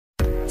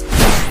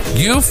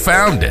You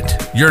found it,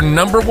 your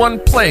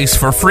 #1 place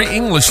for free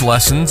English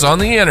lessons on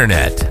the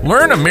internet.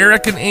 Learn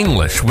American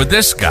English with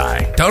this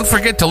guy. Don't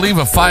forget to leave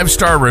a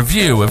 5-star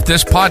review if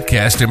this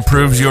podcast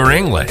improves your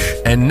English.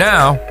 And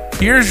now,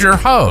 here's your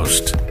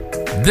host,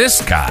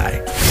 this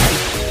guy.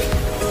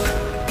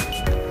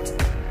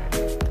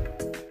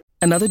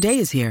 Another day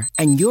is here,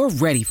 and you're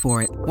ready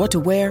for it. What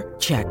to wear?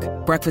 Check.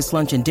 Breakfast,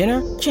 lunch, and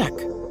dinner? Check.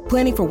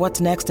 Planning for what's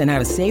next and how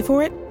to save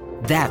for it?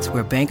 That's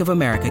where Bank of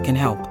America can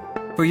help.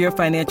 For your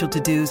financial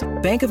to-dos,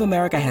 Bank of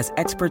America has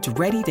experts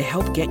ready to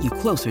help get you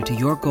closer to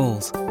your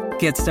goals.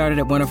 Get started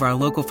at one of our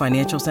local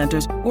financial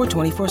centers or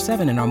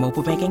 24/7 in our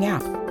mobile banking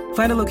app.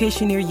 Find a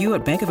location near you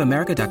at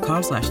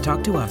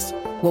bankofamerica.com/talktous.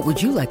 What would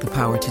you like the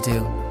power to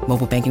do?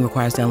 Mobile banking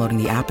requires downloading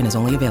the app and is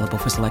only available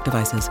for select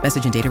devices.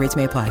 Message and data rates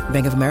may apply.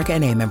 Bank of America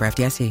N.A., member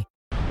FDIC.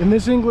 In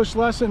this English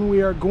lesson,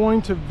 we are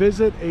going to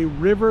visit a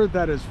river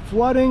that is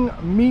flooding,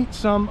 meet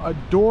some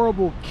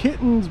adorable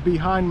kittens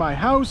behind my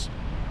house,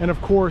 and of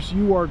course,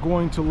 you are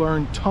going to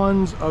learn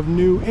tons of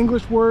new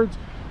English words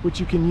which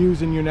you can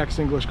use in your next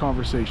English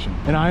conversation.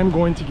 And I am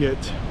going to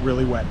get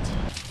really wet.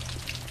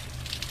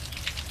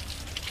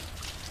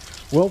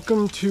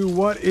 Welcome to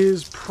what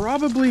is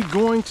probably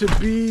going to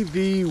be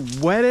the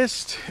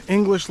wettest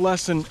English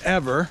lesson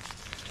ever.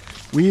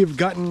 We have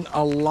gotten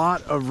a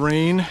lot of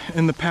rain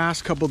in the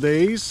past couple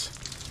days.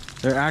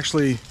 There are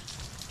actually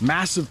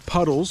massive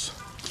puddles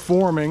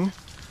forming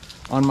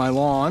on my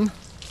lawn.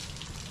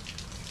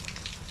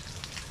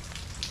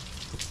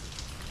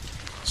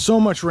 So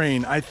much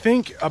rain, I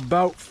think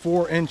about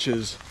 4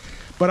 inches.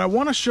 But I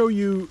want to show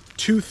you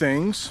 2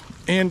 things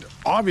and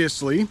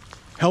obviously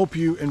help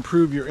you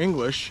improve your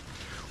English.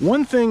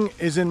 One thing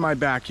is in my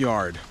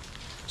backyard.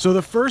 So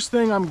the first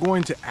thing I'm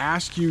going to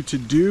ask you to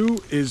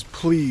do is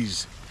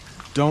please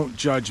don't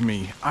judge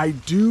me. I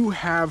do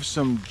have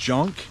some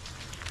junk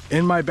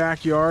in my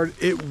backyard.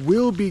 It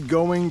will be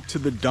going to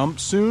the dump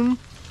soon.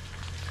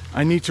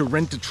 I need to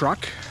rent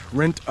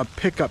a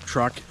pickup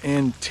truck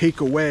and take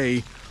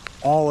away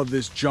all of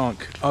this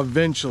junk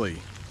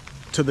eventually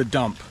to the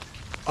dump.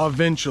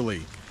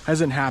 Eventually.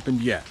 Hasn't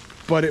happened yet,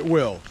 but it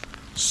will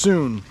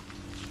soon.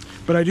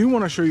 But I do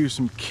want to show you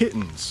some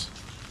kittens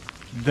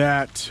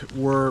that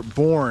were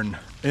born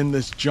in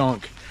this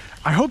junk.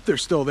 I hope they're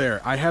still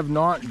there. I have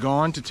not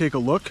gone to take a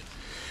look,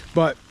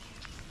 but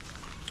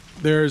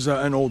there's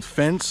an old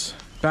fence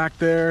back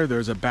there.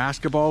 There's a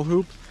basketball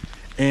hoop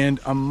and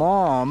a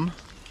mom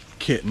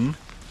cat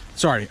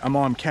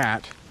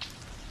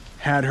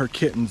had her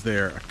kittens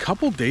there a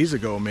couple days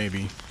ago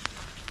maybe,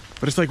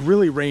 but it's like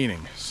really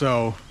raining.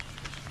 So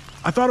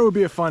I thought it would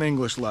be a fun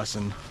English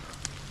lesson.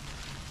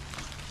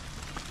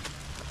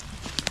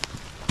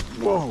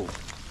 Whoa.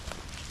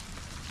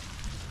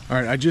 All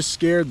right, I just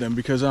scared them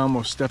because I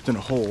almost stepped in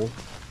a hole.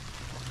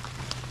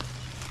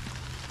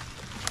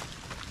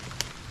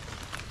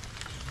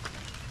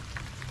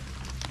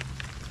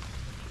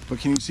 But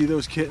can you see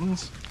those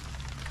kittens?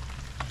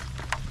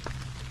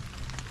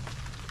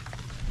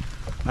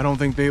 I don't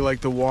think they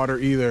like the water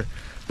either,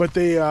 but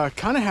they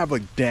kind of have a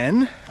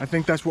den. I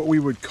think that's what we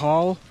would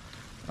call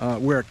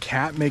where a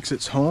cat makes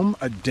its home,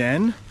 a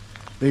den.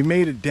 They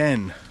made a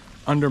den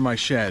under my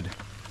shed.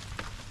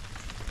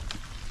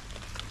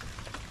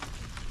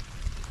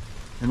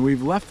 And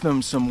we've left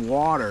them some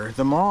water.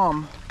 The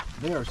mom,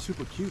 they are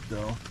super cute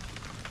though.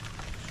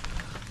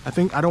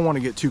 I don't want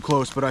to get too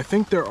close, but I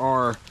think there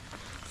are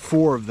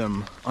 4 of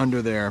them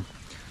under there.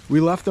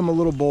 We left them a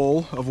little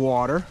bowl of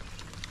water,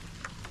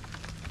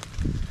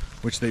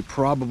 which they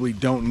probably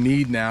don't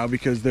need now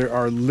because there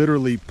are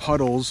literally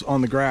puddles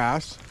on the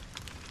grass.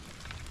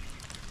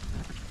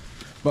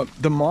 But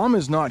the mom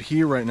is not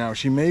here right now.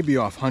 She may be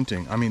off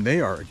hunting. I mean, they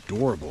are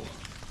adorable.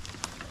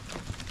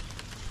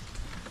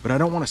 But I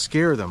don't want to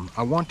scare them.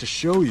 I want to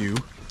show you,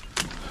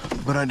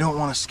 but I don't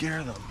want to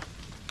scare them.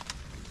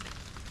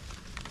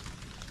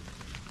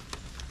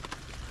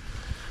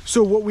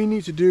 So what we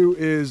need to do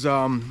is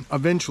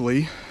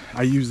eventually,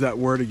 I use that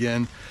word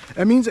again,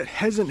 it means it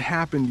hasn't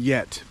happened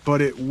yet, but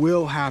it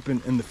will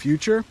happen in the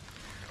future.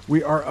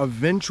 We are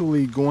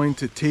eventually going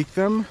to take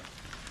them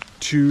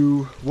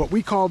to what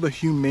we call the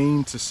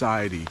Humane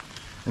Society.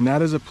 And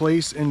that is a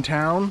place in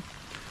town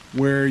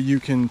where you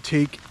can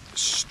take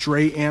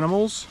stray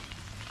animals.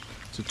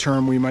 It's a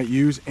term we might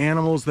use,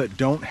 animals that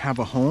don't have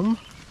a home.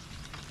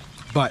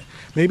 But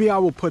maybe I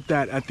will put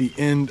that at the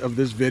end of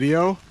this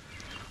video.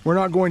 We're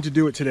not going to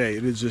do it today.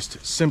 It is just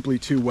simply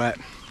too wet.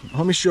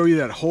 Let me show you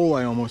that hole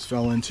I almost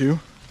fell into.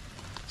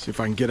 See if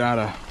I can get out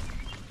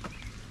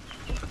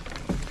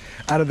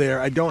of there.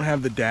 I don't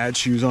have the dad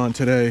shoes on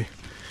today.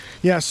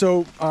 Yeah,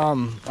 so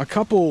a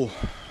couple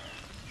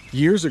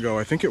years ago,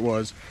 I think it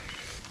was,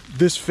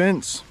 this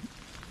fence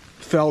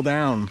fell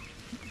down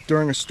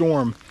during a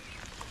storm,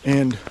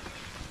 and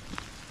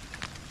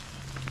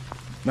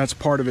that's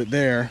part of it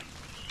there.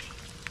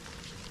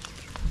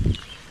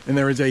 And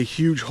there is a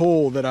huge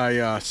hole that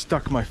I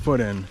stuck my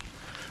foot in.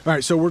 All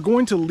right, so we're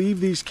going to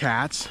leave these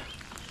cats.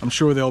 I'm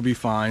sure they'll be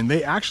fine.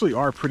 They actually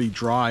are pretty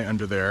dry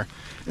under there.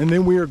 And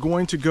then we are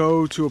going to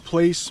go to a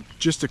place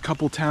just a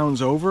couple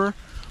towns over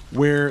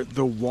where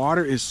the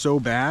water is so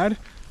bad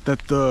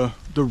that the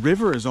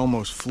river is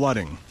almost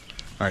flooding.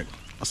 All right,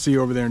 I'll see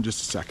you over there in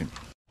just a second.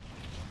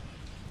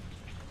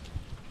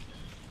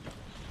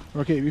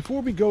 Okay,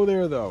 before we go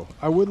there though,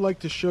 I would like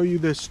to show you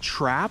this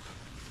trap.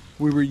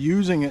 We were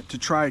using it to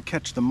try to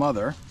catch the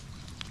mother,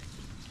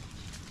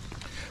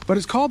 but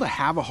it's called a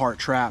have-a-heart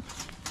trap.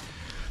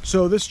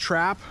 So this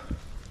trap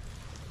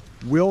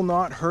will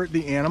not hurt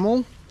the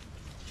animal.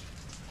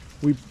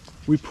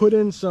 We put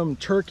in some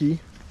turkey.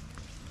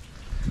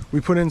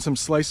 We put in some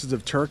slices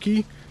of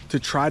turkey to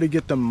try to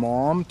get the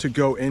mom to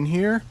go in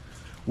here.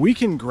 We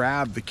can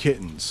grab the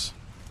kittens,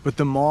 but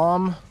the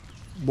mom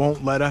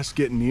won't let us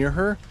get near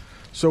her.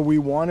 So we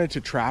wanted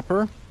to trap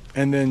her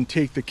and then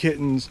take the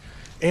kittens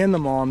and the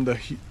mom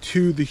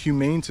to the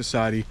Humane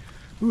Society.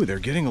 Ooh, they're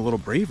getting a little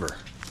braver.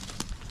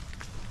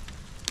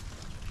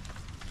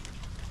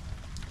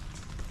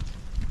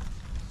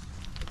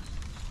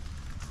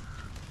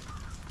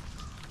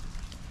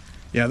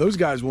 Yeah, those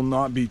guys will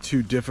not be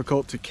too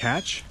difficult to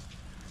catch,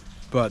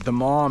 but the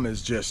mom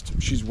is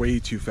she's way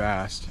too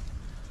fast.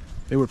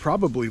 They would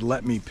probably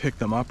let me pick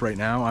them up right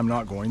now. I'm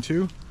not going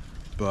to,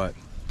 but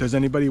does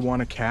anybody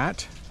want a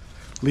cat?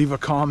 Leave a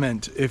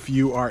comment if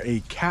you are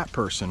a cat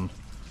person.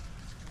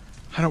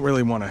 I don't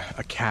really want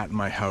a cat in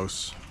my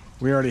house.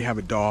 We already have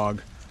a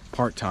dog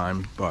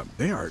part-time, but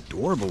they are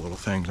adorable little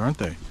things, aren't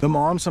they? The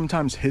mom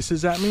sometimes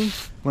hisses at me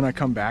when I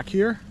come back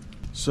here.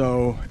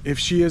 So if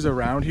she is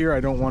around here,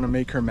 I don't want to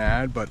make her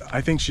mad, but I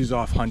think she's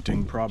off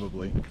hunting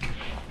probably.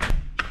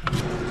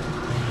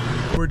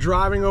 We're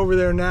driving over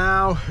there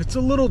now. It's a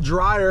little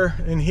drier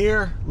in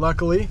here,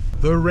 luckily.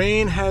 The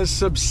rain has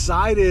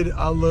subsided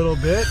a little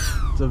bit.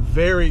 It's a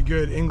very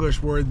good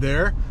English word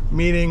there,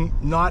 meaning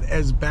not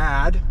as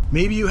bad.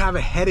 Maybe you have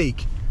a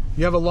headache.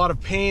 You have a lot of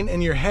pain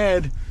in your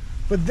head,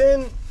 but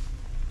then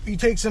you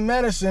take some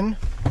medicine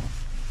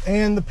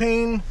and the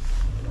pain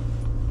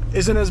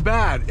isn't as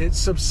bad. It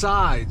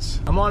subsides.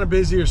 I'm on a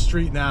busier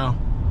street now.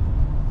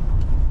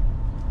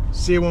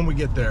 See you when we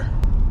get there.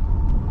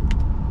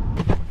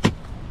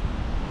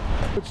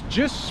 It's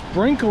just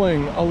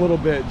sprinkling a little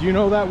bit. Do you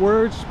know that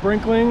word?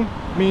 Sprinkling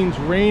means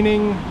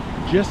raining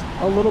just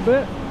a little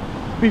bit.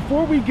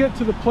 Before we get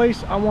to the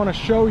place I want to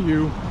show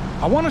you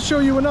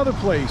another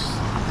place.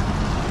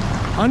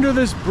 Under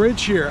this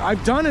bridge here.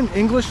 I've done an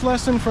English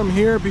lesson from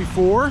here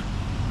before,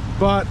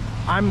 but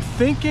I'm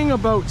thinking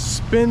about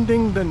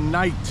spending the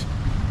night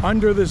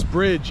under this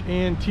bridge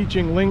and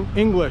teaching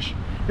English.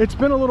 It's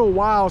been a little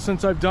while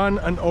since I've done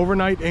an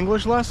overnight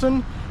English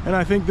lesson, and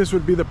I think this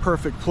would be the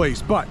perfect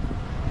place. But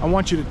I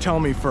want you to tell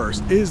me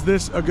first, is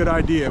this a good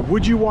idea?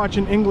 Would you watch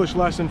an English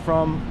lesson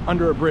from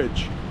under a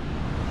bridge?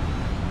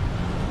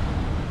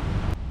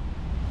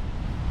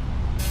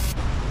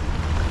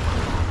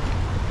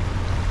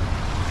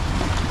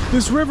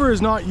 This river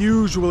is not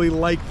usually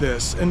like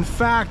this. In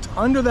fact,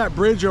 under that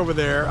bridge over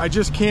there, I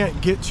just can't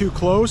get too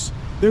close.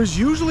 There's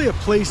usually a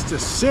place to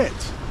sit.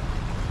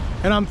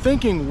 And I'm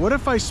thinking, what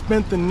if I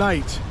spent the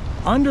night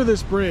under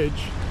this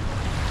bridge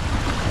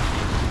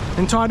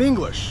and taught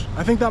English?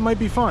 I think that might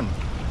be fun.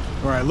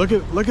 All right, look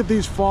at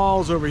these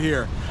falls over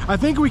here. I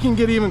think we can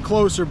get even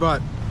closer,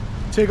 but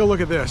take a look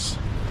at this.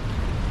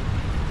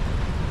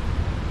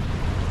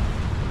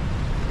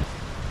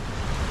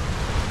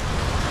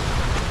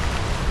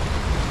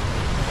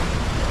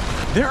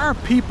 There are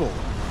people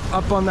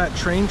up on that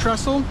train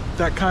trestle,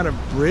 that kind of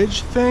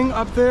bridge thing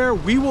up there.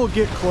 We will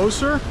get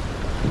closer.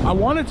 I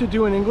wanted to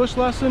do an English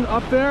lesson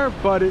up there,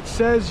 but it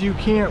says you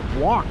can't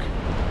walk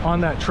on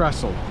that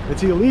trestle.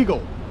 It's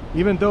illegal,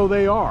 even though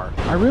they are.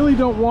 I really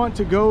don't want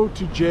to go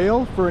to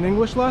jail for an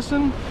English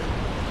lesson.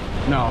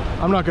 No,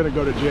 I'm not gonna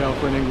go to jail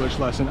for an English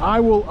lesson. I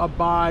will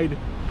abide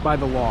by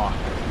the law.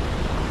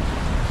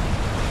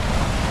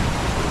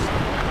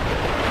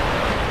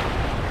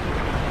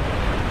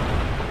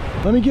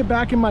 Let me get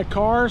back in my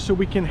car so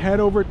we can head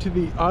over to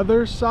the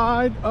other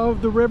side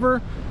of the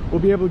river. We'll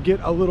be able to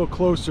get a little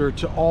closer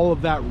to all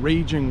of that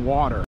raging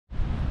water.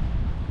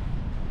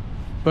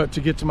 But to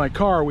get to my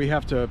car, we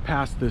have to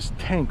pass this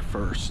tank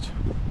first.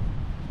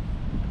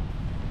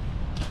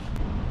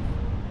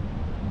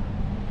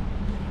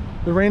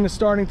 The rain is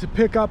starting to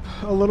pick up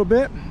a little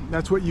bit.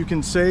 That's what you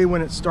can say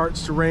when it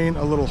starts to rain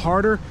a little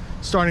harder.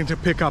 Starting to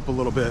pick up a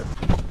little bit.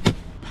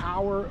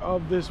 Power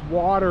of this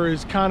water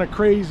is kind of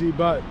crazy,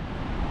 but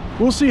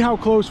we'll see how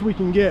close we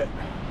can get.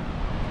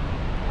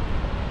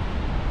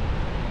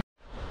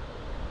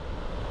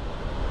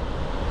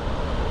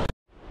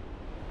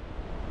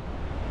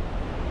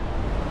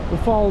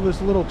 We'll follow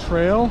this little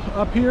trail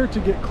up here to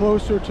get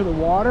closer to the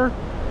water,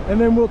 and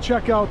then we'll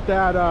check out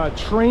that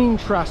train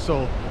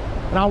trestle.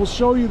 And I will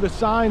show you the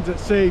signs that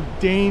say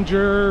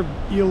danger,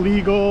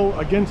 illegal,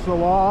 against the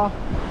law.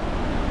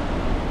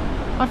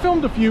 I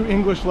filmed a few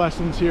English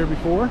lessons here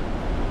before.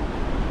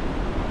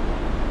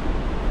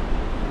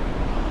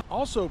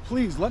 Also,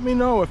 please let me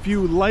know if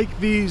you like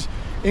these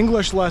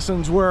English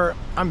lessons where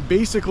I'm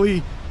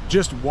basically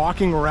just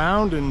walking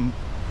around and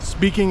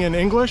speaking in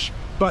English,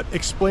 but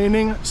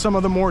explaining some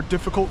of the more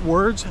difficult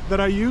words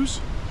that I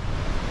use.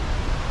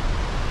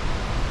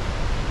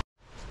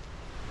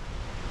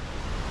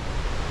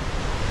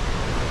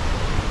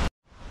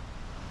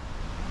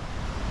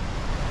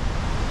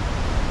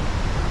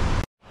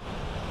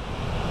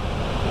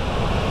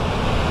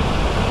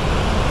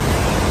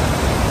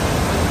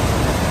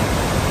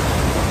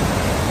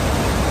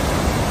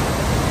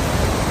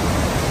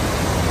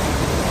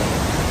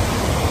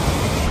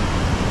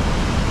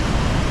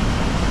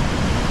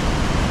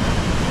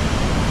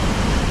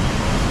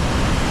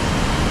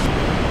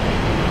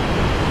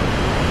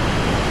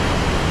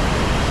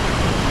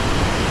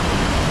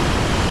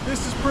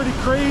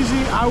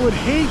 I would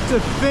hate to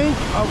think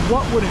of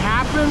what would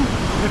happen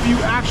if you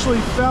actually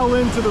fell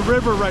into the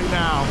river right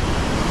now.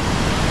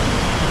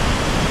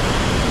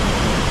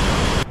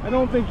 I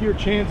don't think your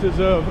chances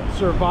of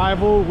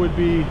survival would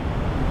be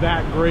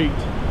that great.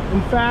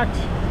 In fact,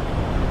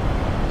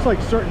 it's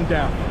like certain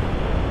death.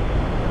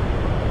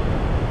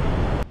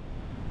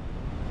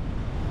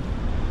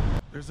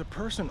 There's a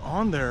person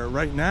on there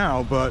right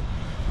now, but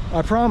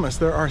I promise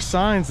there are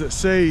signs that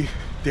say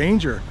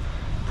danger,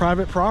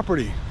 private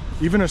property,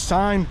 even a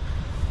sign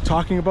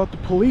talking about the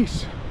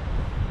police.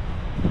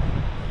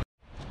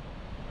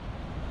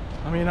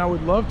 I mean, I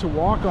would love to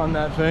walk on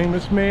that thing.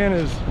 This man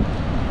is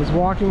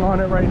walking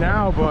on it right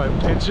now, but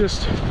it's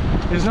just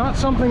is not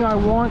something I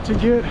want to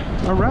get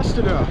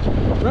arrested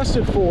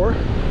for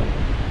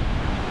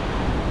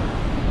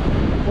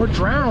or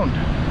drowned,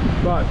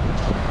 but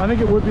I think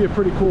it would be a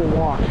pretty cool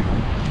walk.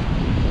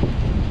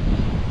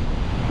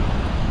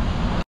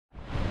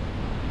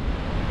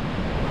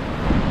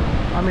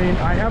 I mean,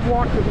 I have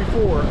walked it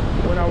before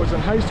when I was in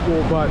high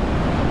school, but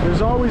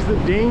there's always the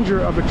danger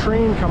of a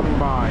train coming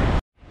by.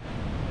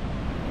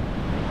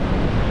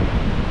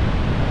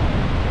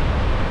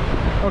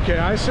 Okay,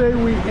 I say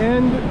we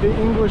end the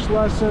English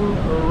lesson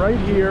right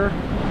here.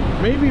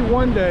 Maybe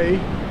one day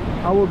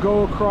I will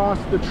go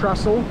across the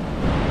trestle,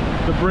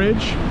 the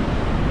bridge,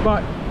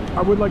 but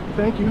I would like to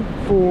thank you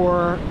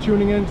for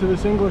tuning in to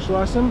this English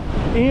lesson.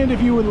 And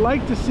if you would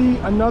like to see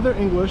another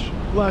English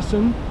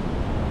lesson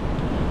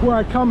where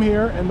I come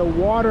here and the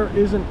water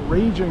isn't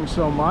raging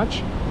so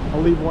much,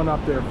 I'll leave one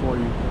up there for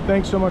you.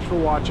 Thanks so much for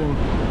watching.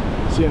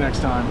 See you next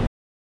time.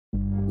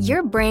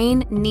 Your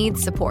brain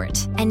needs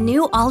support, and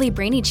new Ollie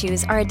Brainy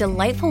Chews are a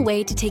delightful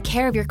way to take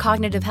care of your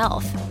cognitive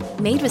health.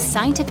 Made with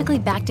scientifically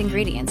backed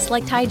ingredients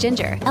like Thai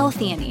ginger,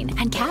 L-theanine,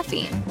 and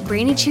caffeine,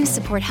 Brainy Chews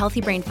support healthy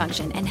brain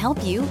function and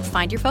help you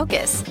find your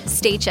focus,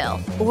 stay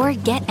chill, or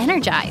get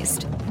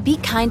energized. Be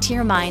kind to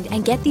your mind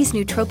and get these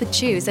nootropic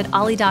chews at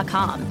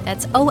ollie.com.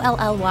 That's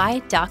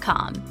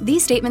OLLY.com.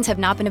 These statements have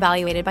not been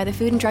evaluated by the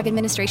Food and Drug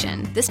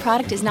Administration. This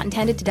product is not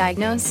intended to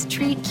diagnose,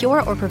 treat,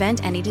 cure, or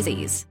prevent any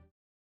disease.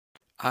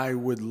 I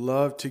would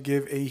love to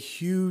give a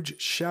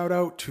huge shout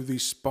out to the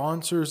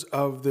sponsors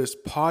of this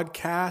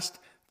podcast,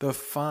 the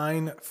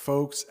fine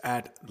folks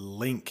at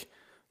Link.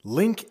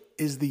 Link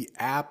is the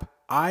app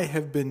I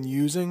have been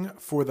using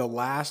for the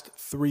last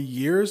 3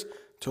 years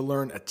to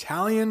learn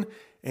Italian,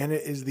 and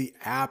it is the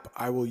app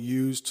I will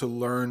use to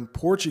learn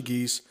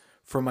Portuguese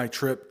for my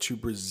trip to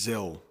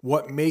Brazil.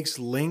 What makes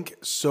Link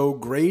so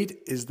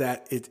great is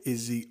that it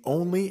is the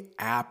only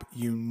app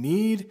you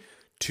need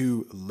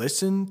to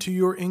listen to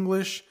your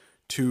English,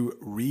 to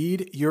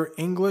read your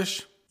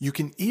English. You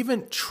can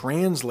even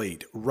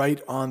translate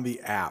right on the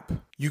app.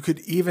 You could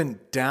even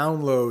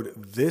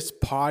download this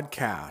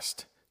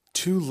podcast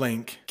to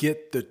Link,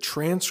 get the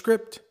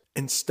transcript,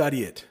 and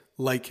study it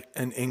like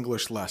an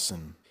English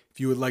lesson. If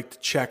you would like to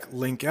check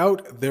Link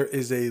out, there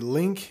is a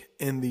link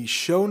in the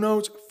show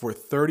notes for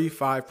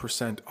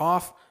 35%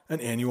 off an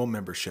annual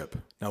membership.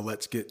 Now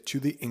let's get to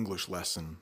the English lesson.